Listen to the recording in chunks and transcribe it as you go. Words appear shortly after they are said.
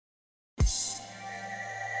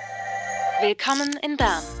Willkommen in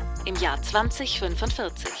Bern im Jahr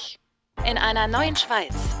 2045. In einer neuen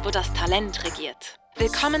Schweiz, wo das Talent regiert.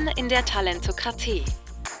 Willkommen in der Talentokratie.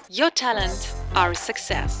 Your talent, our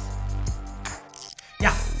success.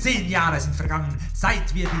 Ja, 10 Jahre sind vergangen,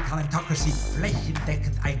 seit wir die Talentocracy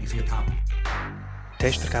flächendeckend eingeführt haben. Die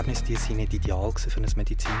Testergebnisse die sind nicht ideal für ein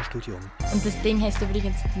Medizinstudium. Und das Ding heisst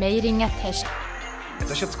übrigens Meiringen-Test. Das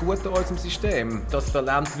ist ja das Gute an unserem System, dass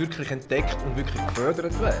Talente wirklich entdeckt und wirklich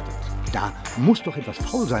gefördert werden. Da muss doch etwas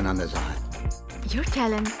faul sein an der Sache. Your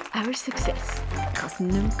talent, our success. Ich kann es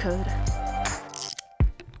nicht mehr hören.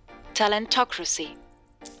 Talentocracy.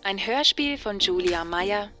 Ein Hörspiel von Julia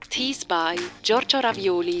Meyer, Thies Bay, Giorgio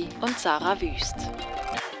Ravioli und Sarah Wüst.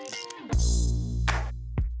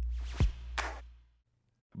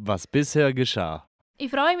 Was bisher geschah. Ich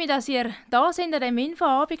freue mich, dass ihr da seid an diesem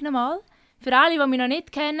Infoabend nochmal. Für alle, die mich noch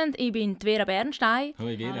nicht kennen, ich bin Vera Bernstein.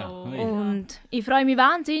 Hoi Vera. Hoi. Und ich freue mich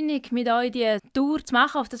wahnsinnig, mit euch diese Tour zu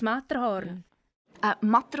machen auf das Matterhorn. Eine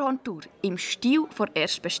Matterhorn-Tour im Stil der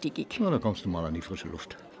Erstbesteigung. Na, dann kommst du mal an die frische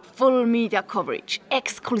Luft. Full Media Coverage,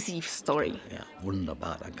 Exklusiv-Story. Ja,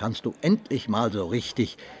 wunderbar. Dann kannst du endlich mal so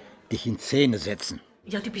richtig dich in Szene setzen.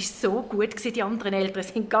 Ja, du bist so gut gewesen, die anderen Eltern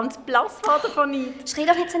sind ganz blass von ihm. Schrei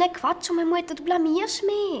doch jetzt nicht Quatsch um meine Mutter, du blamierst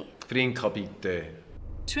mich. Frinka, bitte.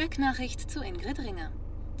 Track-Nachricht zu Ingrid Ringer.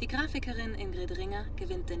 Die Grafikerin Ingrid Ringer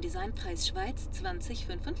gewinnt den Designpreis Schweiz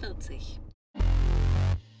 2045.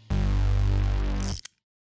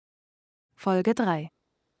 Folge 3.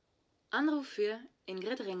 Anruf für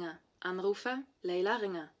Ingrid Ringer. Anrufer Leila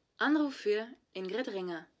Ringer. Anruf für Ingrid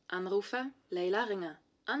Ringer. Anrufer Leila Ringer.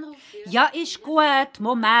 Anruf für Ja, ist gut.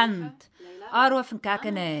 Moment. Anruf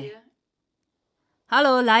entgegennehmen.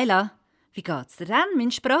 Hallo, Leila. Wie geht's dir denn,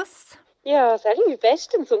 mein Spross? Ja, Sally,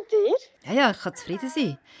 bestens. Und dir? Ja, ich kann zufrieden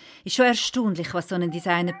sein. Ist schon erstaunlich, was so ein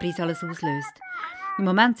Designerpreis alles auslöst. Im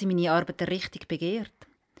Moment sind meine Arbeiten richtig begehrt.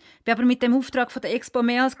 Ich bin aber mit dem Auftrag von der Expo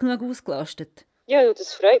mehr als genug ausgelastet. Ja,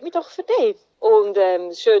 das freut mich doch für dich. Und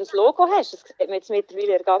ein schönes Logo hast. Das sieht man jetzt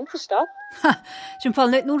mittlerweile in der ganzen Stadt. Ha, das ist im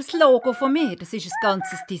Fall nicht nur das Logo von mir, das ist ein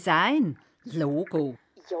ganzes Design. Logo.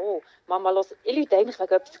 Ja, Mama, los, ich rufe eigentlich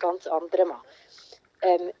wegen etwas ganz anderem an.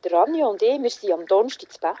 Der Ranja und ich, wir sind am Donnerstag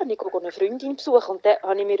in Bern. Ich gehe eine Freundin besuchen und dann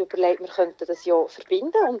habe ich mir überlegt, wir könnten das ja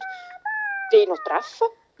verbinden und dich noch treffen,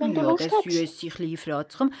 wenn du Lust hast. Ja, der süsse kleine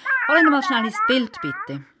Fratz. Komm, hol mal schnell ins Bild,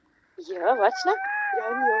 bitte. Ja, warte schnell.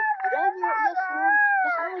 Ranja, ja komm.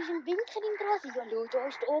 Ja, ist ein Winkel im Gras. Ja, schau, da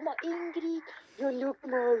ist die Oma Ingrid. Ja, schau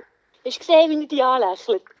mal. Hast du gesehen, wie ich dich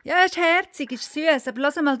anlächelt? Ja, ist herzig, ist süß. Aber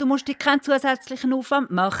lass mal, du musst dir keinen zusätzlichen Aufwand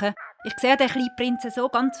machen. Ich sehe den kleinen Prinzen so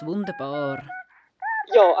ganz wunderbar.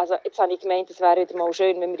 Ja, also jetzt habe ich gemeint, es wäre wieder mal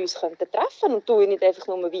schön, wenn wir uns treffen könnten und du ihn nicht einfach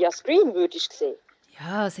nur via Screen würdest sehen.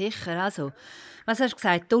 Ja, sicher. Also, was hast du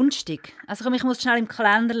gesagt? Donnerstag? Also komm, ich muss schnell im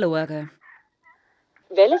Kalender schauen.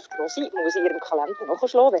 Welches Grossi muss in ihrem Kalender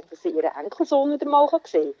nachschlagen, wenn sie ihren Enkelsohn wieder mal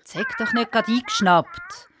sehen kann? Sag doch nicht gerade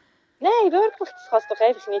eingeschnappt. Nein, wirklich, das kann es doch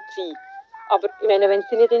einfach nicht sein. Aber ich meine, wenn es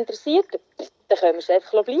dich nicht interessiert, dann können wir es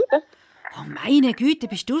einfach bleiben. Oh meine Güte,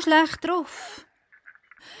 bist du schlecht drauf?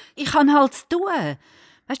 Ich habe halt zu tun.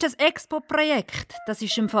 Weißt du, das Expo-Projekt, das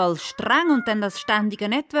ist im Fall streng und dann das ständige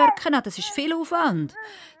Networken, das ist viel Aufwand.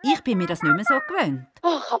 Ich bin mir das nicht mehr so gewöhnt.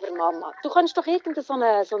 Ach, aber Mama, du kannst doch irgendeinen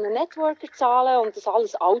so einen Networker zahlen und das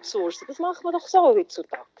alles outsourcen. Das machen wir doch so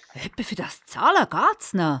heutzutage. Etwa für das Zahlen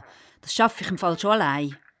geht's noch. Das schaffe ich im Fall schon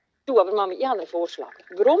allein. Du, aber Mami, ich habe einen Vorschlag.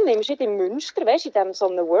 Warum nimmst du nicht in Münster, weißt, in diesem so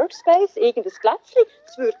einem Workspace, irgendein Plätzchen?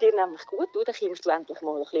 Das würde dir nämlich gut tun, dann kommst du endlich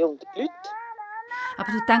mal ein bisschen unter die Leute.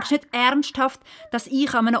 Aber du denkst nicht ernsthaft, dass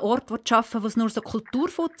ich an einem Ort arbeite, wo es nur so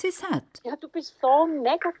Kulturfuzis hat? Ja, du bist so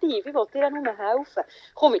negativ. Ich will dir ja nur helfen.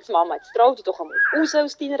 Komm jetzt, Mama, jetzt trau dich doch einmal raus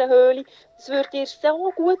aus deiner Höhle. Es würde dir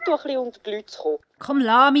so gut tun, ein bisschen unter die Leute zu kommen. Komm,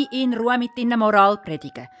 lass mich in Ruhe mit deiner Moral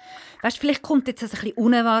predigen. Weißt, vielleicht kommt jetzt das ein bisschen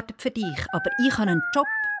unerwartet für dich, aber ich habe einen Job.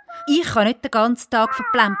 Ich kann nicht den ganzen Tag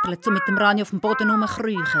verplempeln, um mit dem Rani auf dem Boden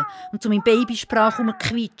herumzukriechen und in Babysprache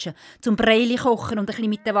herumzuquietschen, zum Breili kochen und ein bisschen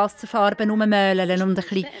mit den Wasserfarben herumzumöhlen und ein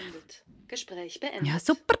bisschen... Gespräch beendet. Ja,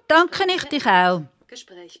 super, danke ich dich auch.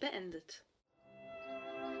 Gespräch beendet.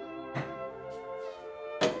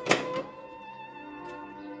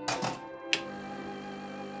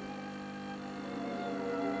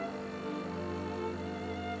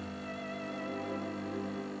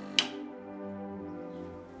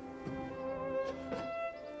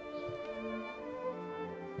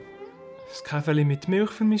 Das Kaffee mit Milch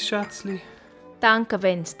für mein Schätzchen. Danke,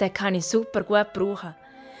 Wenz, den kann ich super gut brauchen.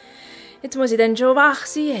 Jetzt muss ich dann schon wach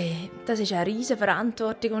sein. Hey. Das ist eine riesige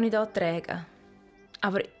Verantwortung, die ich hier trage.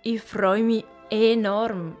 Aber ich freue mich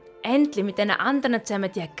enorm, endlich mit den anderen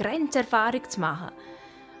zusammen diese Grenzerfahrung zu machen.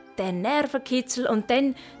 der Nervenkitzel und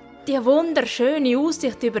dann die wunderschöne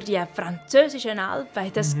Aussicht über die französischen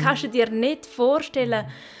Alpen. Das kannst du dir nicht vorstellen.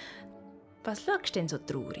 Was schaust du denn so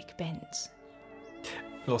traurig, Benz?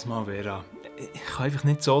 Lass mal, Vera. Ich kann einfach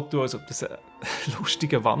nicht so tun, als ob das ein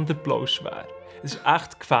lustiger Wanderplausch wäre. Es ist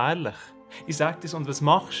echt gefährlich. Ich sage dir, und was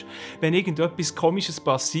machst du, wenn irgendetwas Komisches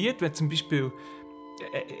passiert, wenn zum Beispiel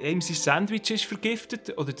ihm sein Sandwich ist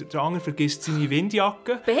vergiftet oder der andere vergisst seine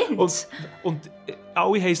Windjacke. Benz! Und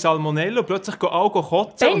alle haben Salmonella und plötzlich gehen alle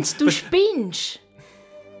kotzen. Benz, du spinnst!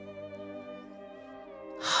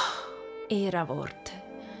 Ehrenworte.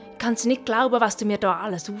 Ich kann es nicht glauben, was du mir da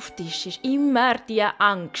alles auftischst. Immer diese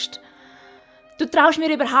Angst. Du traust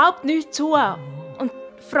mir überhaupt nichts zu und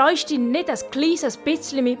freust dich nicht ein kleines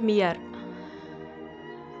bisschen mit mir.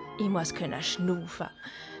 Ich muss schnaufen.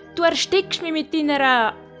 Du erstickst mich mit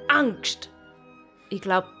deiner Angst. Ich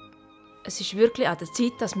glaube, es ist wirklich an der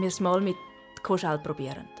Zeit, dass wir es mal mit Koschal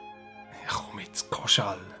probieren. Ja, komm jetzt,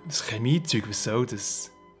 Koschal. Das Chemiezeug, was soll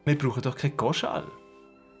das? Wir brauchen doch kein Koschal.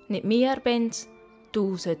 Nicht mir, Benz.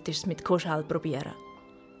 Du solltest es mit Koschal probieren.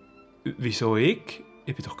 Wieso ich?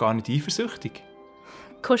 Ich bin doch gar nicht eifersüchtig.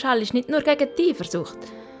 Koschal ist nicht nur gegen die Eifersucht.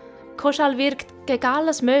 Koschal wirkt gegen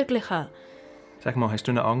alles Mögliche. Sag mal, hast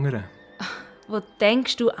du einen anderen? Wo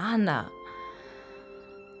denkst du an?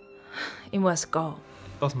 Ich muss gehen.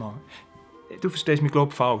 Lass mal. Du verstehst mich,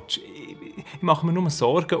 glaube ich, falsch. Ich mache mir nur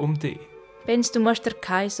Sorgen um dich. Benz, du musst dir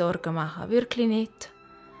keine Sorgen machen. Wirklich nicht.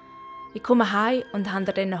 Ich komme heim und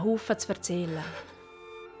habe dir einen Haufen zu erzählen.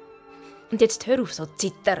 Und jetzt hör auf so zu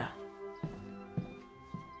zittern.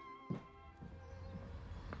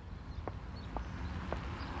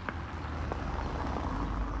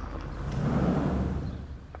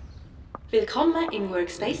 Willkommen im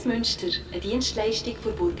Workspace Münster, eine Dienstleistung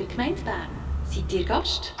der Burgergemeinde Bern. Seid ihr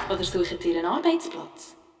Gast oder sucht ihr einen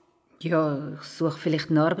Arbeitsplatz? Ja, ich suche vielleicht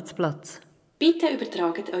einen Arbeitsplatz. Bitte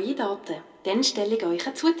übertragt eure Daten, dann stelle ich euch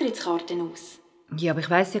eine Zutrittskarte aus. Ja, aber ich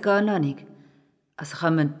weiss ja gar noch nicht. Also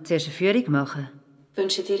kann man zuerst eine Führung machen?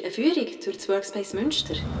 Wünscht ihr eine Führung durch das Workspace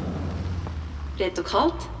Münster? Reto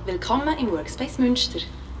Kalt, willkommen im Workspace Münster.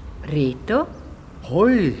 Reto?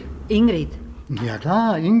 Hoi. Ingrid. Ja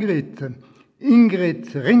klar, Ingrid.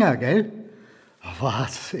 Ingrid Ringer, gell?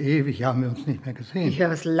 Was, ewig haben wir uns nicht mehr gesehen. Ja,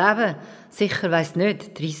 das Leben. Sicher, weiss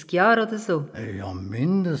nicht, 30 Jahre oder so. Ja,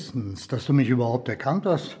 mindestens. Dass du mich überhaupt erkannt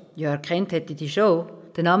hast. Ja, erkannt hätte ich dich schon.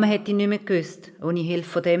 Den Namen hätte ich nicht mehr gewusst, ohne Hilfe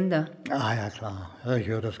von dem da. Ah ja, klar. Ich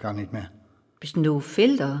höre das gar nicht mehr. Bist denn du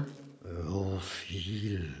viel da? Oh,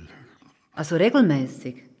 viel. Also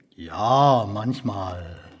regelmäßig? Ja,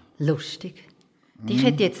 manchmal. Lustig. Dich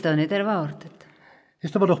hätte ich jetzt da nicht erwartet.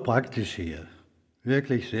 Ist aber doch praktisch hier.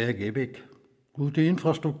 Wirklich sehr ergiebig. Gute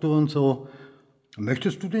Infrastruktur und so.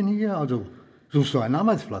 Möchtest du denn hier? Also, suchst du einen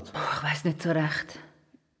Arbeitsplatz? Ich weiss nicht so recht.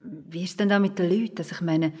 Wie ist denn da mit den Leuten? Also ich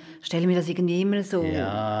meine, stelle mir das irgendwie immer so...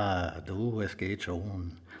 Ja, du, es geht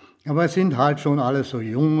schon. Aber es sind halt schon alles so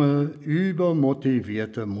junge,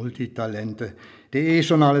 übermotivierte Multitalente, die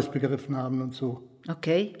schon alles begriffen haben und so.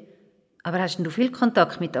 Okay. Aber hast du viel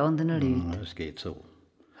Kontakt mit anderen Leuten? Es geht so.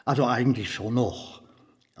 Also eigentlich schon noch.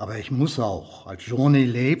 Aber ich muss auch. Als Journey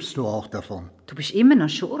lebst du auch davon. Du bist immer noch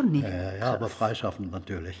Journey? Ja, aber freischaffend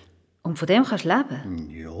natürlich. Und von dem kannst du leben?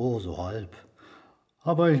 Jo, so halb.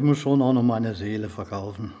 Aber ich muss schon auch noch meine Seele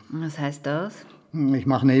verkaufen. Was heisst das? Ich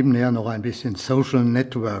mache nebenher noch ein bisschen Social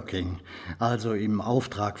Networking, also im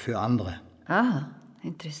Auftrag für andere. Ah,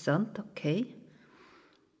 interessant, okay.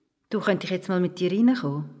 Du, könnte ich jetzt mal mit dir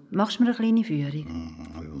reinkommen? Machst du mir eine kleine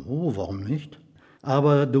Führung? Oh, warum nicht?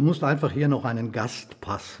 Aber du musst einfach hier noch einen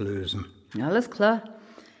Gastpass lösen. Alles klar.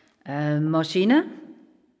 Maschine?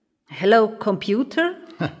 Hello, Computer?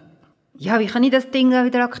 Ja, wie kann ich das Ding da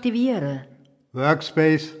wieder aktivieren?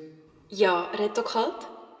 Workspace. Ja, Reto Kalt?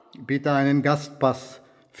 Bitte einen Gastpass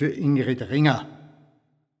für Ingrid Ringer.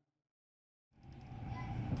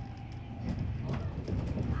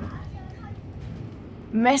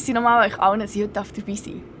 Merci nochmal euch allen, dass ihr heute dabei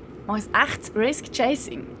seid. Mal ein echtes Risk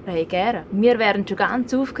Chasing. Hey, gerne. Wir wären schon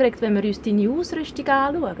ganz aufgeregt, wenn wir uns deine Ausrüstung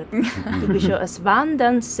anschauen. Du bist ja ein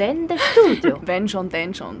wandelndes Sendestudio. Wenn schon,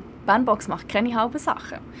 dann schon. Bernbox macht keine halben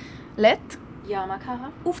Sachen. LED? Ja,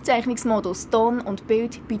 Makara. Aufzeichnungsmodus Ton und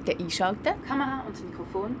Bild bitte einschalten. Kamera und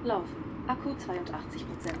Mikrofon laufen. Akku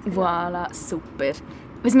 82%. Voilà, super.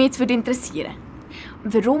 Was mich jetzt würde interessieren: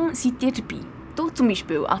 Warum seid ihr dabei? Du zum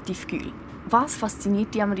Beispiel, Atif Gül. Was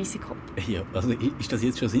fasziniert dich am Risiko? Ja, also ist das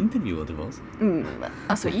jetzt schon das Interview, oder was?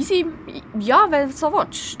 Also easy. Ja, weil du so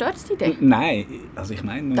willst. Stört es dich denn? Nein, also ich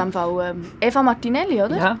meine... In dem Fall Eva Martinelli,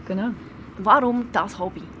 oder? Ja, genau. Warum das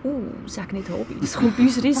Hobby? Sag nicht Hobby. Das kommt bei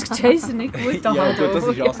uns Risk Chaser nicht gut an. Ja, gut, das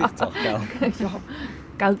ist Ansichtssache, gell? Ja.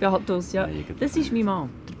 Gell, Beatus, ja. Das ist mein Mann,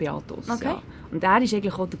 der Beatus. Okay. Ja. Und er ist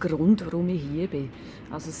eigentlich auch der Grund, warum ich hier bin.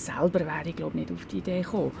 Also selber wäre ich, glaube nicht auf die Idee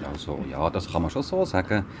gekommen. Also, ja, das kann man schon so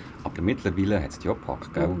sagen. Aber mittlerweile hat es dich auch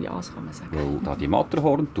gepackt, gell? Oh, ja, das kann man sagen. Weil da die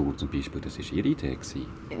Matterhorn-Tour zum Beispiel, das war ihre Idee.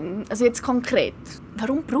 Also jetzt konkret,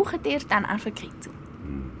 warum braucht ihr dann Nervenkitzel?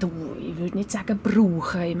 Du, ich würde nicht sagen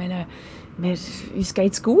brauchen. Ich meine, uns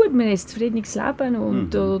geht es gut, wir haben ein zufriedenes Leben und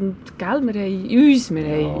gell, wir haben uns.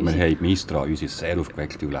 Wir haben Mistra, unsere sehr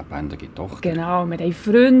aufgeweckte und lebendige Tochter. Genau, wir haben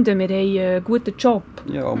Freunde, wir haben einen guten Job.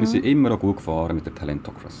 Ja, wir sind immer auch gut gefahren mit der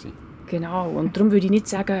Talentocracy. Genau, und darum würde ich nicht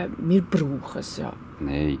sagen, wir brauchen es. Ja.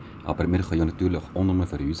 Nein, aber wir können ja natürlich auch nur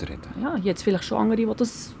für uns reden. Ja, jetzt vielleicht schon andere, die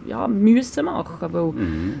das müssen machen. Weil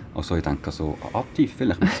Also ich denke so aktiv,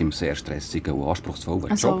 vielleicht mit seinem sehr stressigen und anspruchsvollen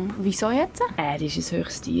Job. Also, wieso jetzt? Er ist ein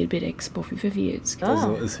höchstes Tier bei der Expo 45.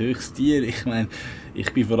 Also ein höchstes Tier, ich meine,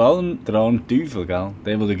 ich bin vor allem der arme Teufel, gell?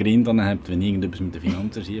 Der den Grind hat, wenn irgendetwas mit den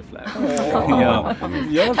Finanzen schief läuft. Ja,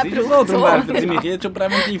 das ist so, darum werfen sie mich jetzt schon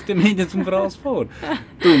präventiv den Medien zum Fraß vor.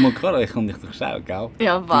 Du, Makara, ich kann dich doch schauen, gell?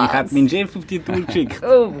 Ja, was? Ich hätte meinen Chef auf die Tour geschickt.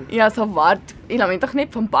 Oh, ja, so warte. Ich lasse mich doch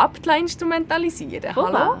nicht vom BAPT instrumentalisieren.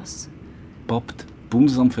 Hallo? Was? BAPT,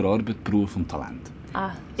 Bundesamt für Arbeit, Beruf und Talent.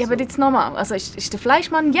 Ah, ja, aber jetzt nochmal. Also ist der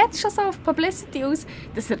Fleischmann jetzt schon so auf Publicity aus,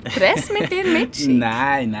 dass er die Presse mit dir mitschickt?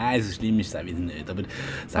 Nein, so schlimm ist es auch wieder nicht. Aber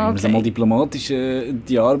sagen wir es einmal diplomatisch,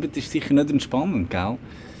 die Arbeit ist sicher nicht entspannend, gell?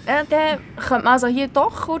 Dann könnte man also hier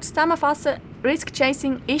doch kurz zusammenfassen, Risk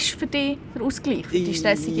Chasing ist für dich der Ausgleich für die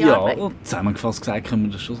stressige Arbeit. Ja, zusammengefasst gesagt können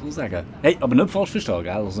wir das schon so sagen. Hey, aber nicht falsch verstehen,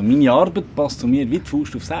 gell? Also meine Arbeit passt zu mir wie die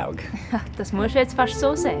Faust aufs Auge. Das musst du jetzt fast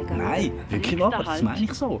so sagen. Nein, wirklich wahr, das meine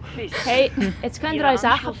ich so. Hey, jetzt könnt ihr eure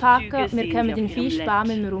Sachen packen, wir kommen in den Fischbar,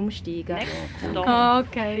 müssen wir umsteigen.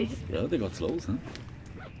 Okay. Ja, dann geht's los. He?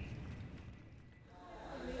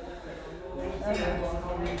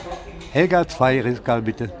 Helga, 2 Riskal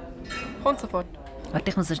bitte. Kommt sofort. Warte,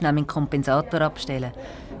 ich muss so schnell meinen Kompensator abstellen,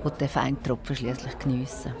 den den Feintropfen schliesslich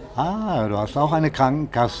geniessen. Ah, du hast auch eine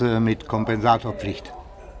Krankenkasse mit Kompensatorpflicht.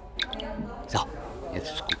 So,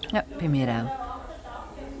 jetzt ist gut. Ja, bei mir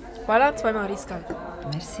auch. Voilà, 2-mal Riskal.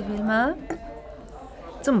 Merci vielmals.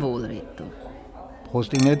 Zum Wohl, Reto.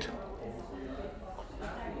 Prost, Ingrid.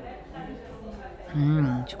 Das ist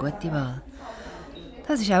eine gute Wahl.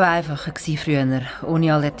 Das war auch einfacher früher,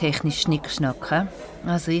 ohne all den technischen Schnickschnack.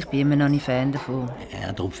 Also ich bin immer noch nicht Fan davon.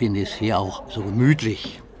 Ja, darum finde ich es hier auch so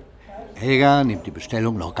gemütlich. Helga nimmt die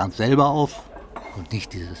Bestellung noch ganz selber auf und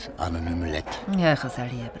nicht dieses anonyme Let. Ja, ich habe es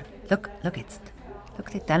auch lieber. Schau jetzt. Schau,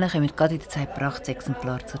 dort hinten kommen gerade in der Zeit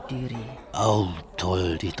Prachtexemplar zur Tür rein. Oh,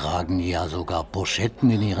 toll, die tragen ja sogar Poschetten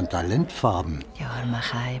in ihren Talentfarben. Ja, arme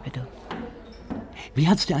Keibe, du. Wie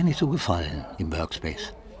hat's dir eigentlich so gefallen im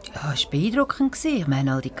Workspace? Ja, es war beeindruckend. Ich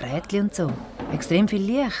meine, all die Geräte und so. Extrem viel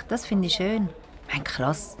Licht, das finde ich schön. Ich meine,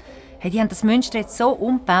 krass. Hey, die haben das Münster jetzt so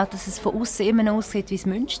umgebaut, dass es von außen immer noch aussieht wie das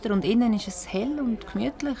Münster und innen ist es hell und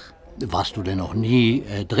gemütlich. Warst du denn noch nie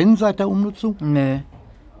drin seit der Umnutzung? Nö.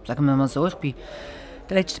 Sagen wir mal so, ich bin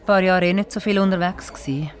die letzten paar Jahre nicht so viel unterwegs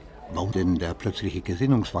gewesen. Warum denn der plötzliche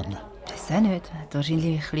Gesinnungswandel? Das weiß ich nicht. Hat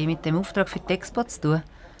wahrscheinlich ein bisschen mit dem Auftrag für die Expo zu tun.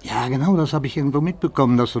 Ja, genau, das habe ich irgendwo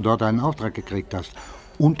mitbekommen, dass du dort einen Auftrag gekriegt hast.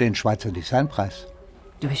 Und den Schweizer Designpreis.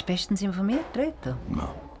 Du bist bestens informiert, Reto.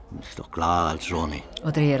 Ja, ist doch klar als Johnny.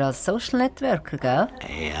 Oder eher als Social Networker, gell?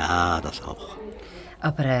 Ja, das auch.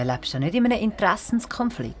 Aber lebst du nicht in einem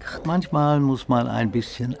Interessenskonflikt? Manchmal muss man ein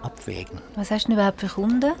bisschen abwägen. Was hast du denn überhaupt für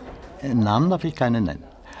Kunden? Namen darf ich keine nennen.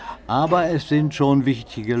 Aber es sind schon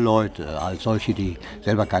wichtige Leute, als solche, die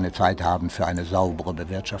selber keine Zeit haben für eine saubere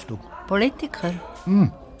Bewirtschaftung. Politiker?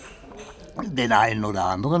 Den einen oder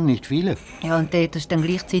anderen, nicht viele. Ja, und dort hast du dann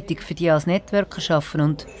gleichzeitig für die als Networker arbeiten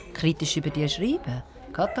und kritisch über die schreiben.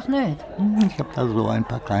 Geht doch nicht. Ich habe da so ein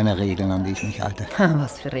paar kleine Regeln, an die ich mich halte.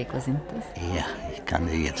 Was für Regeln sind das? Ja, ich kann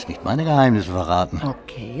dir jetzt nicht meine Geheimnisse verraten.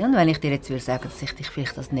 Okay, und wenn ich dir jetzt würde sagen, dass ich dich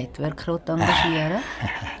vielleicht als Networker engagiere?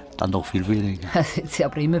 Dann doch viel weniger. Das wird sie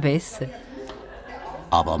aber immer besser.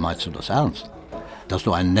 Aber meinst du das ernst? Dass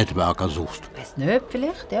du einen Networker suchst? Weiss nicht,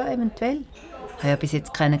 vielleicht, ja, eventuell. Ich habe ja bis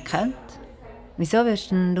jetzt keinen gekannt. Wieso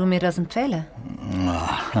würdest du mir das empfehlen?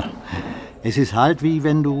 Es ist halt wie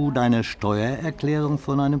wenn du deine Steuererklärung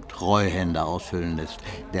von einem Treuhänder ausfüllen lässt.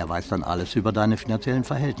 Der weiß dann alles über deine finanziellen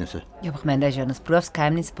Verhältnisse. Ja, aber ich meine, der ist ja an das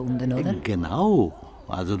Berufsgeheimnis gebunden, oder? Genau.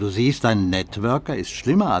 Also du siehst, ein Networker ist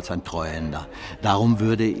schlimmer als ein Treuhänder. Darum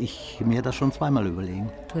würde ich mir das schon zweimal überlegen.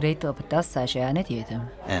 Du Reto, aber das sagst du ja auch nicht jedem.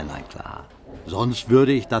 Nein, klar. Sonst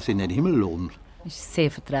würde ich das in den Himmel loben. Das ist sehr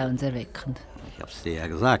vertrauenserweckend. Ich hab's dir ja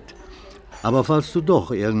gesagt. Aber falls du doch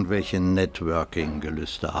irgendwelche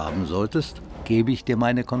Networking-Gelüste haben solltest, gebe ich dir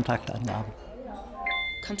meine Kontaktangaben.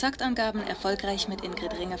 Kontaktangaben erfolgreich mit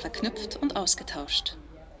Ingrid Ringer verknüpft und ausgetauscht.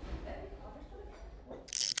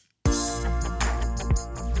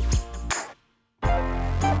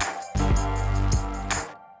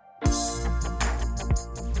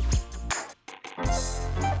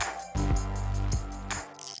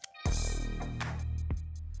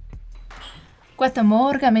 Guten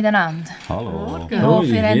Morgen miteinander. Hallo. Ich hoffe,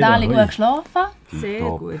 ihr habt alle gut geschlafen. Sehr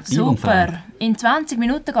gut. Super. In 20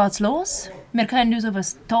 Minuten geht's los. Wir können uns auf ein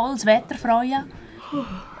tolles Wetter freuen.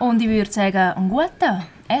 Und ich würde sagen, einen guten.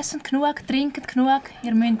 Essen genug, trinken genug.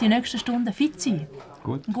 Ihr müsst die nächsten Stunden fit sein.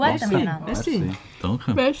 Gut. Einen guten miteinander. Merci.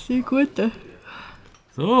 Danke. Merci, gute.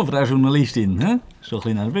 So, Frau Journalistin, hä? Ist doch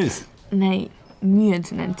ein bisschen nervös. Nein,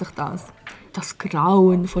 müde nennt sich das. Das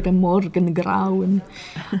Grauen vor dem Morgengrauen.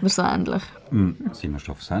 Oder so ähnlich. Sind wir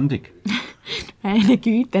schon auf Sendung? Meine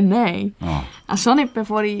Güte, nein. Ah. Also schon nicht,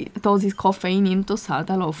 bevor ich eine Dosis Koffein intus habe.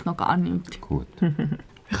 Da läuft noch gar nichts. Gut.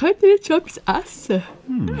 Könnt ihr jetzt schon etwas essen?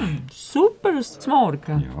 Super zum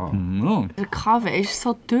Morgen. Ja. Der Kaffee ist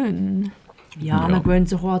so dünn. Ja, man gewöhnt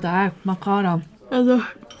sich auch an den Makara. Also,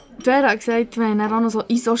 Vera hat gesagt, wir haben auch noch so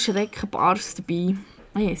Iso-Schreckenbars dabei.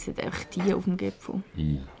 Ich esse einfach die auf dem Gipfel.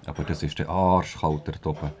 Aber das ist der Arschkalt dort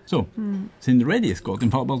oben. So, sind wir ready? Es geht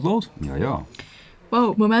im Fall bald los. Ja, ja.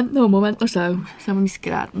 Wow, Moment noch schnell. Jetzt haben wir mein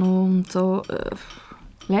Gerät noch und so.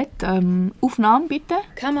 Aufnahme bitte.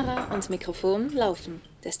 Kamera und Mikrofon laufen.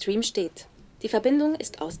 Der Stream steht. Die Verbindung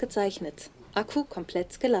ist ausgezeichnet. Akku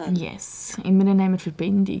komplett geladen. Yes, immerhin haben wir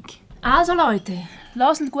Verbindung. Also Leute,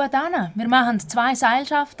 hört gut an. Wir machen 2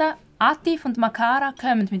 Seilschaften. Atif und Makara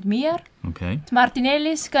kommen mit mir. Okay. Die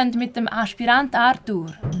Martinellis gehen mit dem Aspirant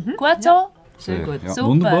Arthur. Gut so? Sehr gut. Ja. Super.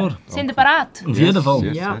 Wunderbar. Sind ihr bereit? Auf jeden Fall.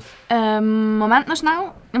 Yes, Ja. yes. Moment noch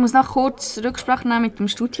schnell. Ich muss noch kurz Rücksprache nehmen mit dem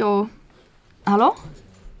Studio. Hallo?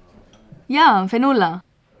 Ja, Fenulla.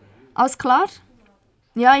 Alles klar?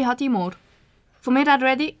 Ja, ich habe die Timor. Von mir out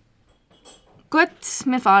ready? Gut,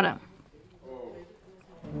 wir fahren.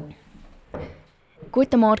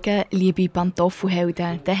 Guten Morgen, liebe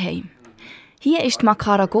Pantoffelhelden daheim. Hier ist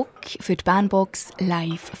Makara Guck für die Bandbox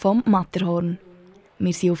live vom Matterhorn.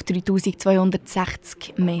 Wir sind auf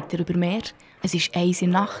 3260 Meter über Meer. Es ist 1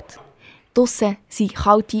 in der Nacht. Draussen sind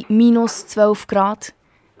kalte -12 Grad.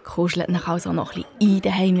 Kuschelt euch also noch ein bisschen ein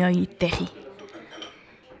daheim in eure Decke.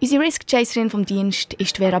 Unsere Risk-Chaserin vom Dienst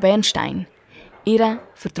ist Vera Bernstein. Ihr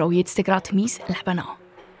vertraue jetzt gerade mein Leben an.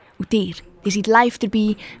 Und ihr seid live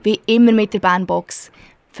dabei, wie immer mit der Bandbox.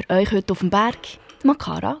 Für euch heute auf dem Berg, die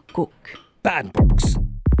Makara Guck. Bandbox.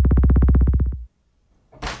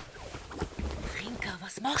 Rinka,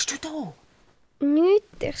 was machst du da? Nichts,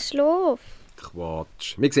 ich schlafe.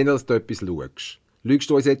 Quatsch. Wir sehen, dass du etwas schaust. Lügst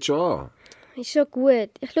du uns jetzt schon an? Ist schon gut.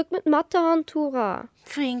 Ich schaue mir die Mathehandtour an.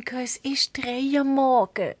 Rinka, es ist 3 am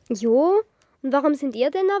Morgen. Ja? Und warum sind ihr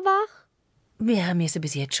denn noch wach? Wir müssen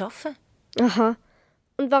bis jetzt arbeiten. Aha.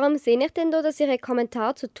 Und warum sehe ich denn da, dass ihr einen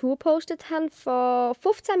Kommentar zur Tour gepostet habt vor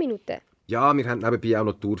 15 Minuten? Ja, wir haben nebenbei auch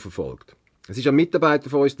noch die Tour verfolgt. Es ist ein Mitarbeiter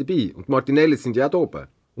von uns dabei und die Martinellis sind ja auch da oben.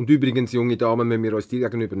 Und übrigens, junge Damen, müssen wir uns dir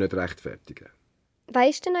gegenüber nicht rechtfertigen. Wer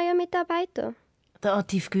ist denn euer Mitarbeiter? Der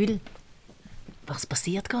Atif Gül. Was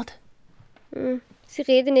passiert gerade? Sie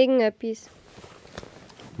reden irgendetwas.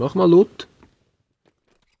 Mach mal laut.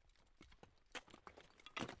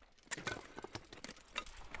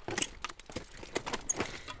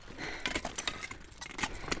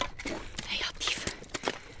 Hey, Atif.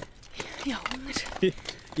 Ich habe Hunger.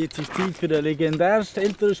 Jetzt ist Zeit für den legendärsten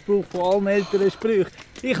Elternspruch von allen Elternsprüchen.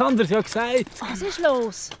 Ich habe dir ja gesagt. Was ist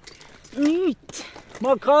los? Nichts.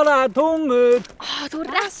 Makara hat Hunger. Du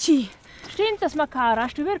Rätschi. Stimmt das, Makara?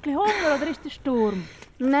 Hast du wirklich Hunger oder ist der Sturm?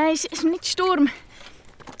 Nein, es ist nicht Sturm.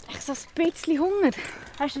 Ich habe so ein bisschen Hunger.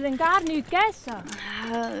 Hast du denn gar nichts gegessen?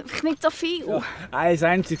 Nicht so viel. Ja, ein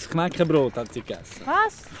einziges Knäckebrot hat sie gegessen.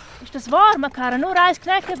 Was? Ist das wahr, Makara? Nur 1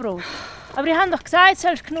 Knäckebrot? Aber ich habe doch gesagt, du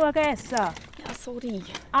sollst genug essen. Ja, sorry.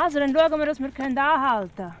 Also, dann schauen wir, dass wir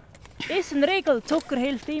anhalten können. Iss einen Riegel, Zucker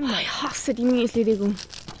hilft immer. Ich hasse die Müsli-Riegel.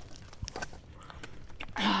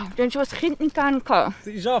 Du hast schon als Kind nicht gerne gehabt.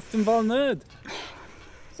 Sie schafft im Fall nicht.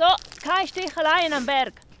 So, kein Stich allein am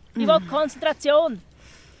Berg. Ich will Konzentration.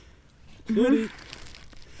 Sorry.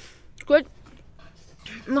 Gut.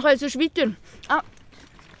 Noch eins weiter.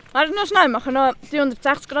 Warte noch schnell, machen noch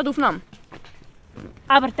 360 Grad Aufnahme.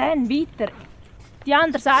 Aber dann weiter. Die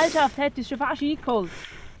andere Seilschaft hat uns schon fast eingeholt.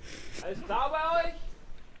 Alles klar bei euch?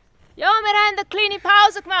 Ja, wir haben eine kleine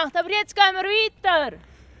Pause gemacht, aber jetzt gehen wir weiter.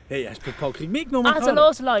 Hey, hast du die Verpackung mitgenommen? Also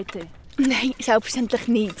los, Leute. Nein, selbstverständlich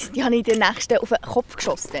nicht. Die habe ich den nächsten auf den Kopf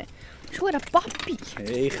geschossen. Schon ein Papi.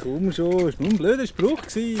 Hey, komm schon, das war nur ein blöder Spruch.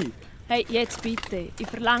 Hey, jetzt bitte. Ich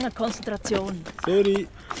verlange Konzentration. Sorry.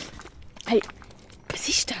 Hey, was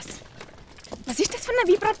ist das? Was ist das für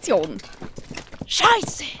eine Vibration?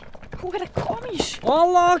 Scheiße! Hure komisch.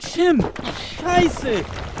 Allah, Kim! Scheiße!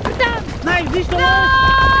 Verdammt! Nein, nicht los!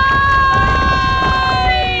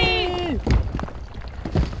 Nein!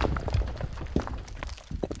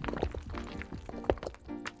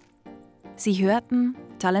 Sie hörten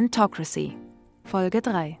Talentocracy, Folge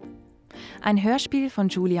 3. Ein Hörspiel von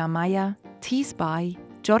Julia Meyer, Thies Bay,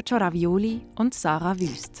 Giorgio Ravioli und Sarah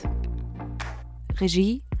Wüst.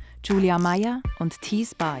 Regie Julia Meyer und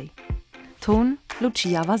Thies Bay. Ton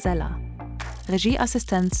Lucia Vasella.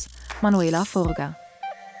 Regieassistenz Manuela Furger.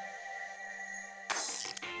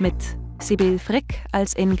 Mit Sibyl Frick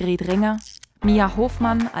als Ingrid Ringer, Mia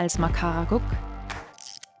Hofmann als Makara Guck,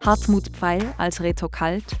 Hartmut Pfeil als Reto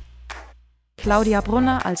Kalt, Claudia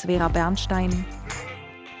Brunner als Vera Bernstein,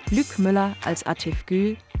 Luc Müller als Atif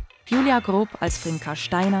Gül, Julia Grob als Frinka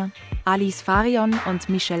Steiner, Alice Farion und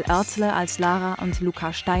Michelle Oertzle als Lara und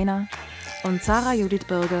Luca Steiner und Sarah Judith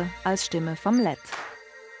Bürger als Stimme vom LED.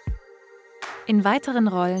 In weiteren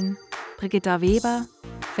Rollen Brigitta Weber,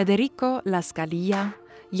 Federico Lascalia,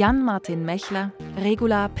 Jan-Martin Mechler,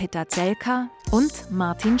 Regula Petazelka und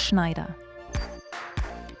Martin Schneider.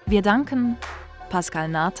 Wir danken Pascal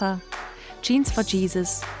Nata, Jeans for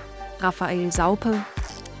Jesus, Raphael Saupe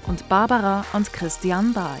und Barbara und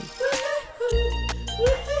Christian Dahl.